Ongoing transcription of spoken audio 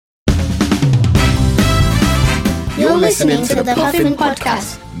listening to the Puffin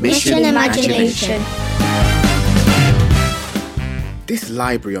Podcast, Mission Imagination. This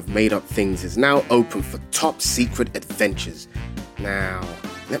library of made-up things is now open for top secret adventures. Now,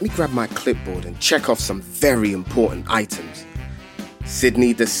 let me grab my clipboard and check off some very important items.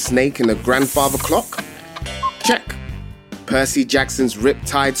 Sydney the snake in the grandfather clock? Check. Percy Jackson's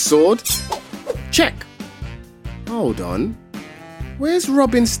riptide sword? Check. Hold on. Where's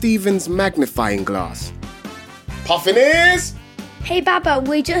Robin Stevens' magnifying glass? Puffin ears! Hey Baba,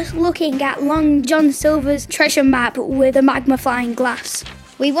 we're just looking at Long John Silver's treasure map with a magnifying glass.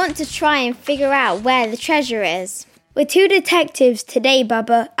 We want to try and figure out where the treasure is. We're two detectives today,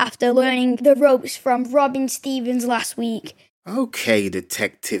 Baba, after learning the ropes from Robin Stevens last week. Okay,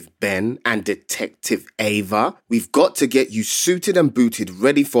 Detective Ben and Detective Ava, we've got to get you suited and booted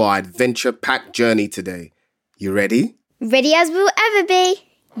ready for our adventure-packed journey today. You ready? Ready as we'll ever be.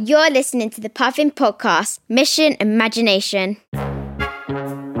 You're listening to the Puffin Podcast, Mission Imagination.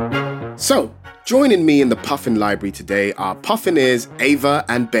 So, joining me in the Puffin Library today are Puffin Ears, Ava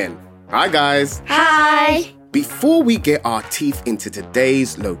and Ben. Hi guys. Hi. Before we get our teeth into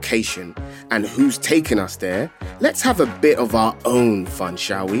today's location and who's taking us there, let's have a bit of our own fun,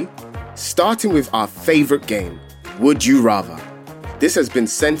 shall we? Starting with our favourite game, Would You Rather? This has been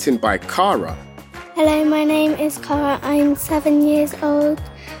sent in by Cara. Hello, my name is Cara. I'm 7 years old.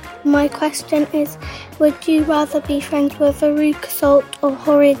 My question is, would you rather be friends with Veruca Salt or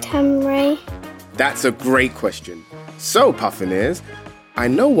Horrid Henry? That's a great question. So, Puffin Ears, I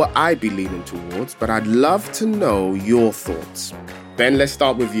know what I'd be leaning towards, but I'd love to know your thoughts. Ben, let's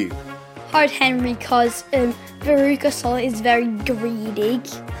start with you. Horrid Henry, because Veruca Salt is very greedy.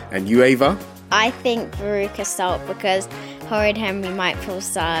 And you, Ava? I think Veruca Salt because Horrid Henry might pull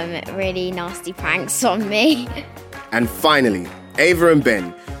some really nasty pranks on me. And finally, Ava and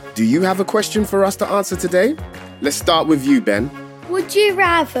Ben, do you have a question for us to answer today? Let's start with you, Ben. Would you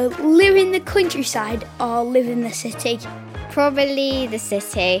rather live in the countryside or live in the city? Probably the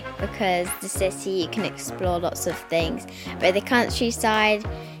city, because the city you can explore lots of things. But the countryside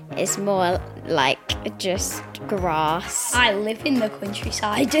is more like just grass. I live in the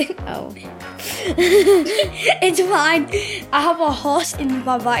countryside. Oh. It's fine. I have a horse in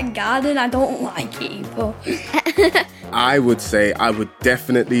my back garden. I don't like it either. I would say I would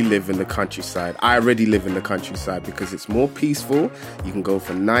definitely live in the countryside. I already live in the countryside because it's more peaceful. You can go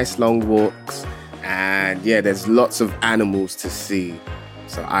for nice long walks. And yeah, there's lots of animals to see.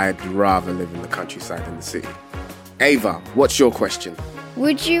 So I'd rather live in the countryside than the city. Ava, what's your question?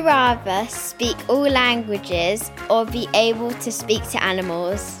 Would you rather speak all languages or be able to speak to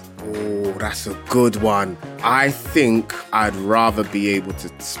animals? Oh, that's a good one. I think I'd rather be able to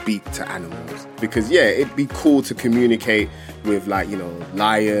speak to animals because, yeah, it'd be cool to communicate with,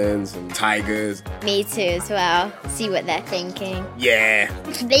 lions and tigers. Me too as well. See what they're thinking. Yeah.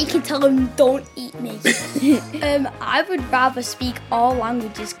 They can tell them, don't eat me. I would rather speak all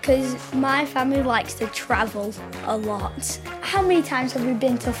languages because my family likes to travel a lot. How many times have we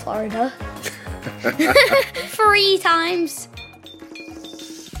been to Florida? 3 times.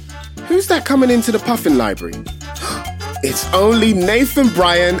 Who's that coming into the Puffin Library? It's only Nathan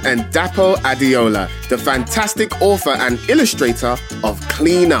Bryan and Dapo Adiola, the fantastic author and illustrator of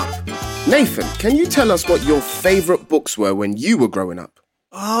Clean Up. Nathan, can you tell us what your favourite books were when you were growing up?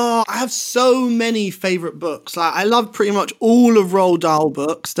 Oh, I have so many favourite books. I love pretty much all of Roald Dahl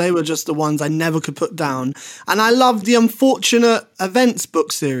books. They were just the ones I never could put down. And I love the Unfortunate Events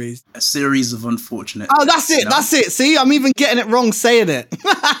book series. A series of unfortunate... Oh, that's it. That's it. See, I'm even getting it wrong saying it.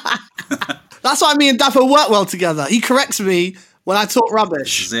 That's why me and Dapper work well together. He corrects me when I talk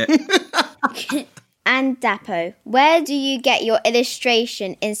rubbish. This is it. And Dapo, where do you get your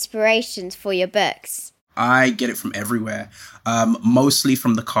illustration inspirations for your books? I get it from everywhere. Mostly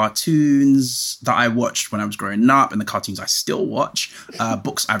from the cartoons that I watched when I was growing up and the cartoons I still watch,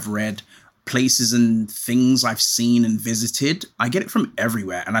 books I've read, places and things I've seen and visited. I get it from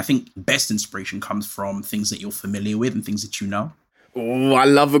everywhere. And I think best inspiration comes from things that you're familiar with and things that you know. Oh, I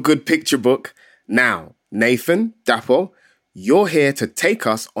love a good picture book. Now, Nathan, Dapo, you're here to take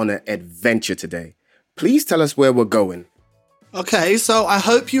us on an adventure today. Please tell us where we're going. Okay, so I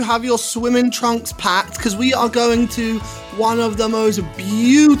hope you have your swimming trunks packed because we are going to one of the most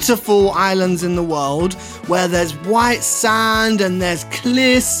beautiful islands in the world where there's white sand and there's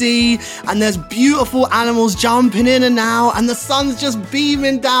clear sea and there's beautiful animals jumping in and out and the sun's just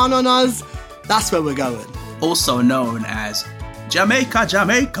beaming down on us. That's where we're going. Also known as Jamaica,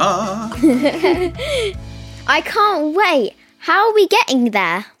 Jamaica. I can't wait. How are we getting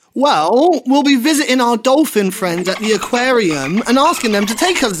there? Well, we'll be visiting our dolphin friends at the aquarium and asking them to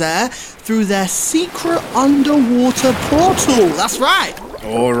take us there through their secret underwater portal. That's right.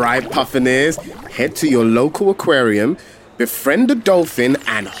 All right, Puffineers, head to your local aquarium, befriend a dolphin,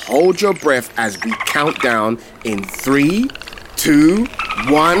 and hold your breath as we count down in 3, 2,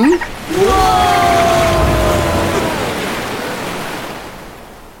 1.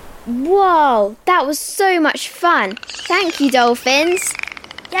 Whoa, that was so much fun. Thank you, dolphins.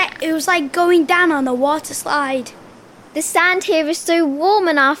 Yeah, it was like going down on a water slide. The sand here is so warm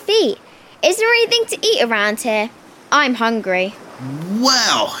on our feet. Is there anything to eat around here? I'm hungry.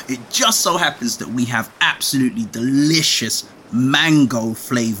 Well, it just so happens that we have absolutely delicious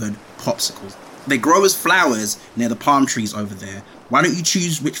mango-flavoured popsicles. They grow as flowers near the palm trees over there. Why don't you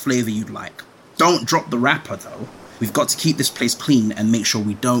choose which flavour you'd like? Don't drop the wrapper, though. We've got to keep this place clean and make sure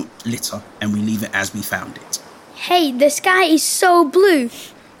we don't litter and we leave it as we found it. Hey, the sky is so blue.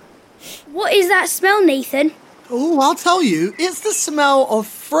 What is that smell, Nathan? Oh, I'll tell you, it's the smell of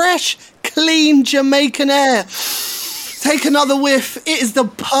fresh, clean Jamaican air. Take another whiff. It is the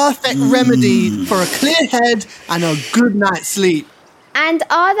perfect remedy for a clear head and a good night's sleep. And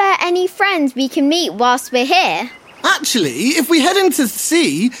are there any friends we can meet whilst we're here? Actually, if we head into the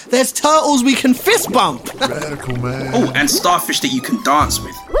sea, there's turtles we can fist bump. Radical, man. Oh, and starfish that you can dance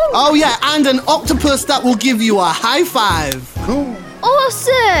with. Oh yeah, and an octopus that will give you a high five. Cool.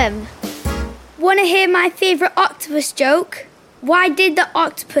 Awesome! Want to hear my favourite octopus joke? Why did the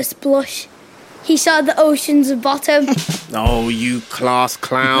octopus blush? He saw the ocean's bottom. Oh, you class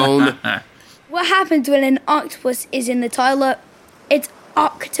clown. What happens when an octopus is in the toilet? It's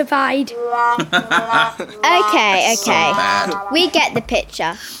octopied. Okay. So bad. We get the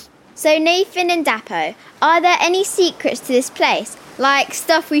picture. So Nathan and Dapo, are there any secrets to this place? Like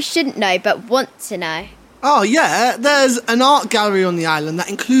stuff we shouldn't know but want to know? Oh yeah, there's an art gallery on the island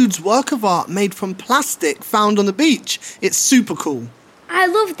that includes work of art made from plastic found on the beach. It's super cool. I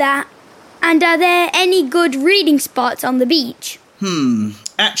love that. And are there any good reading spots on the beach?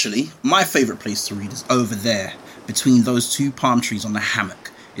 Actually, my favourite place to read is over there, between those two palm trees on the hammock.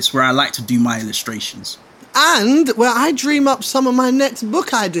 It's where I like to do my illustrations. And where I dream up some of my next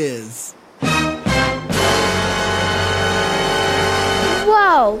book ideas.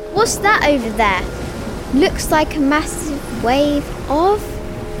 Whoa, what's that over there? Looks like a massive wave of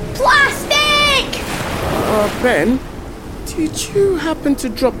plastic! Ben, did you happen to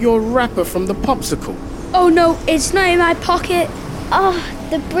drop your wrapper from the popsicle? Oh no, it's not in my pocket. Oh,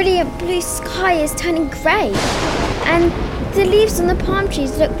 the brilliant blue sky is turning grey. And the leaves on the palm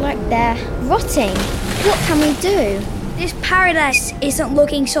trees look like they're rotting. What can we do? This paradise isn't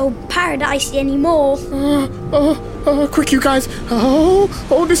looking so paradisey anymore. Quick, you guys.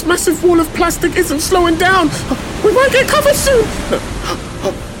 Oh, this massive wall of plastic isn't slowing down. We might get covered soon.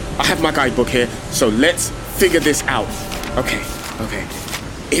 I have my guidebook here, so let's figure this out. Okay.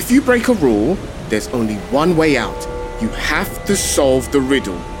 If you break a rule, there's only one way out. You have to solve the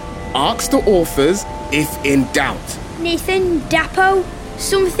riddle. Ask the authors if in doubt. Nathan, Dapo,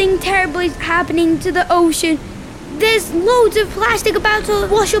 something terrible is happening to the ocean. There's loads of plastic about to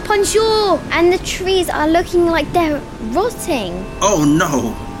wash up on shore. And the trees are looking like they're rotting. Oh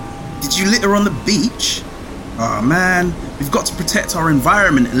no! Did you litter on the beach? Oh man, we've got to protect our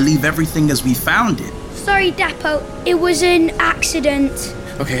environment and leave everything as we found it. Sorry, Dapo, it was an accident.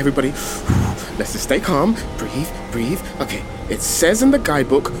 Okay, everybody, let's just stay calm. Breathe. Okay, it says in the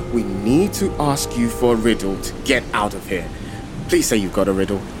guidebook we need to ask you for a riddle to get out of here. Please say you've got a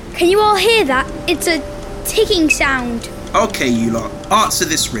riddle. Can you all hear that? It's a ticking sound. Okay, you lot, answer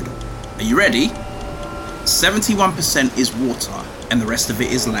this riddle. Are you ready? 71% is water and the rest of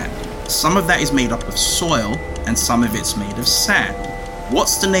it is land. Some of that is made up of soil and some of it's made of sand.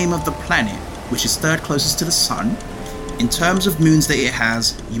 What's the name of the planet which is third closest to the sun? In terms of moons that it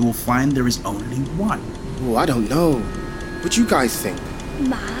has, you will find there is only one. Oh, I don't know. What you guys think?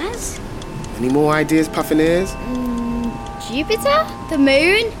 Mars? Any more ideas, Puffineers? Jupiter? The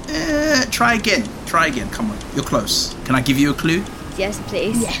moon? Try again. Come on, you're close. Can I give you a clue? Yes,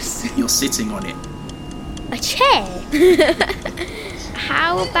 please. Yes. You're sitting on it. A chair?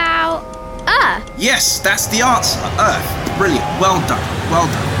 How about Earth? Yes, that's the answer. Earth. Brilliant. Well done.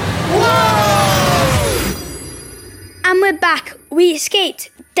 And we're back. We escaped.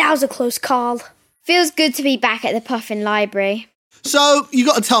 That was a close call. Feels good to be back at the Puffin Library. So, you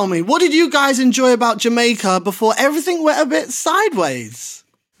got to tell me, what did you guys enjoy about Jamaica before everything went a bit sideways?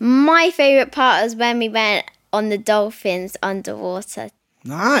 My favourite part was when we went on the dolphins underwater.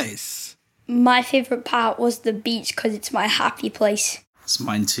 Nice. My favourite part was the beach because it's my happy place. It's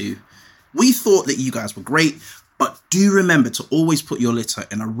mine too. We thought that you guys were great, But do remember to always put your litter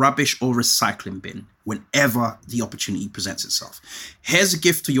in a rubbish or recycling bin whenever the opportunity presents itself. Here's a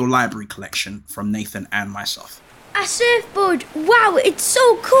gift to your library collection from Nathan and myself. A surfboard! Wow, it's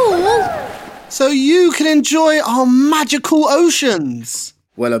so cool! So you can enjoy our magical oceans.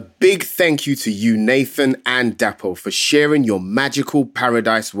 Well, a big thank you to you, Nathan and Dapo, for sharing your magical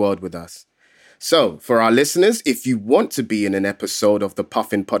paradise world with us. So, for our listeners, if you want to be in an episode of the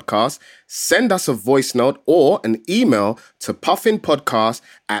Puffin Podcast, send us a voice note or an email to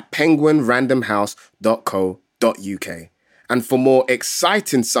puffinpodcast@penguinrandomhouse.co.uk. And for more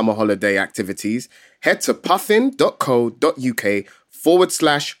exciting summer holiday activities, head to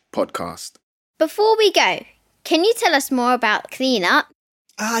puffin.co.uk/podcast. Before we go, can you tell us more about Clean Up?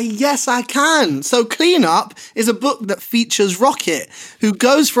 Yes, I can. So Clean Up is a book that features Rocket, who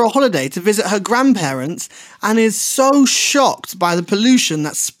goes for a holiday to visit her grandparents and is so shocked by the pollution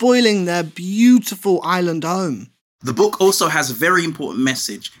that's spoiling their beautiful island home. The book also has a very important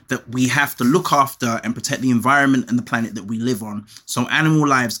message that we have to look after and protect the environment and the planet that we live on so animal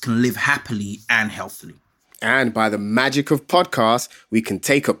lives can live happily and healthily. And by the magic of podcasts, we can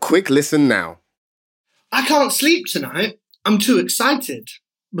take a quick listen now. I can't sleep tonight. I'm too excited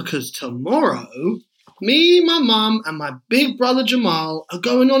because tomorrow, me, my mum and my big brother Jamal are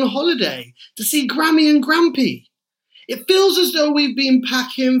going on holiday to see Grammy and Grampy. It feels as though we've been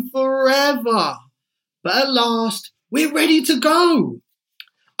packing forever. But at last, we're ready to go.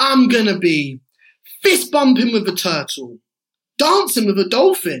 I'm going to be fist bumping with a turtle, dancing with a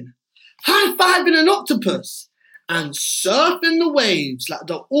dolphin, high-fiving an octopus, and surfing the waves like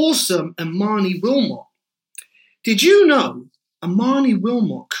the awesome Imani Wilmot. Did you know Imani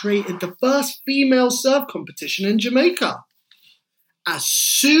Wilmot created the first female surf competition in Jamaica? As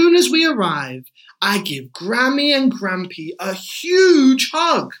soon as we arrive, I give Grammy and Grampy a huge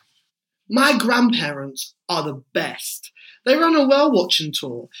hug. My grandparents are the best. They run a whale watching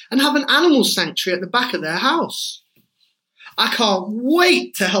tour and have an animal sanctuary at the back of their house. I can't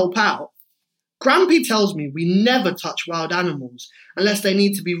wait to help out. Grampy tells me we never touch wild animals unless they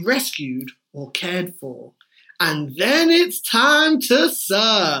need to be rescued or cared for. And then it's time to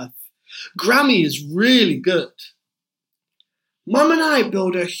surf. Grammy is really good. Mum and I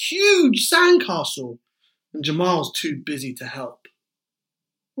build a huge sandcastle and Jamal's too busy to help.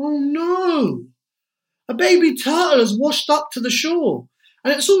 Oh no! A baby turtle has washed up to the shore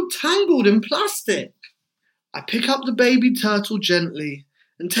and it's all tangled in plastic. I pick up the baby turtle gently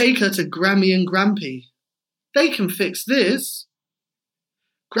and take her to Grammy and Grampy. They can fix this.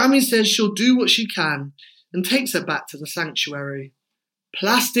 Grammy says she'll do what she can and takes her back to the sanctuary.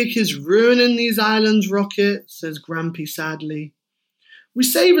 Plastic is ruining these islands, Rocket, says Grampy sadly. We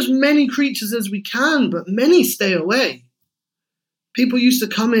save as many creatures as we can, but many stay away. People used to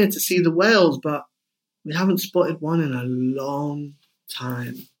come here to see the whales, but we haven't spotted one in a long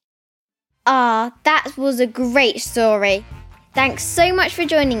time. That was a great story. Thanks so much for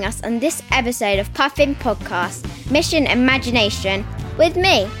joining us on this episode of Puffin Podcast, Mission Imagination, with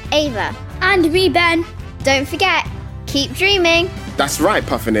me, Ava. And me, Ben. Don't forget, keep dreaming. That's right,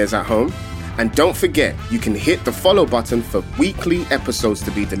 Puffineers at home. And don't forget, you can hit the follow button for weekly episodes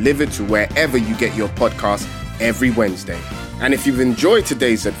to be delivered to wherever you get your podcast every Wednesday. And if you've enjoyed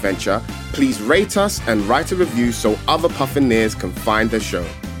today's adventure, please rate us and write a review so other Puffineers can find the show.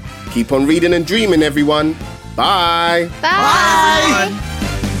 Keep on reading and dreaming, everyone. Bye. Bye.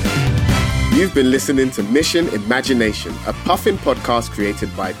 You've been listening to Mission Imagination, a Puffin podcast created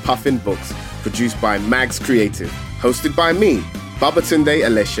by Puffin Books, produced by Mags Creative, hosted by me, Babatunde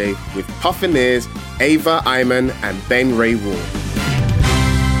Aleshe, with Puffineers Ava Iman and Ben Ray Wall.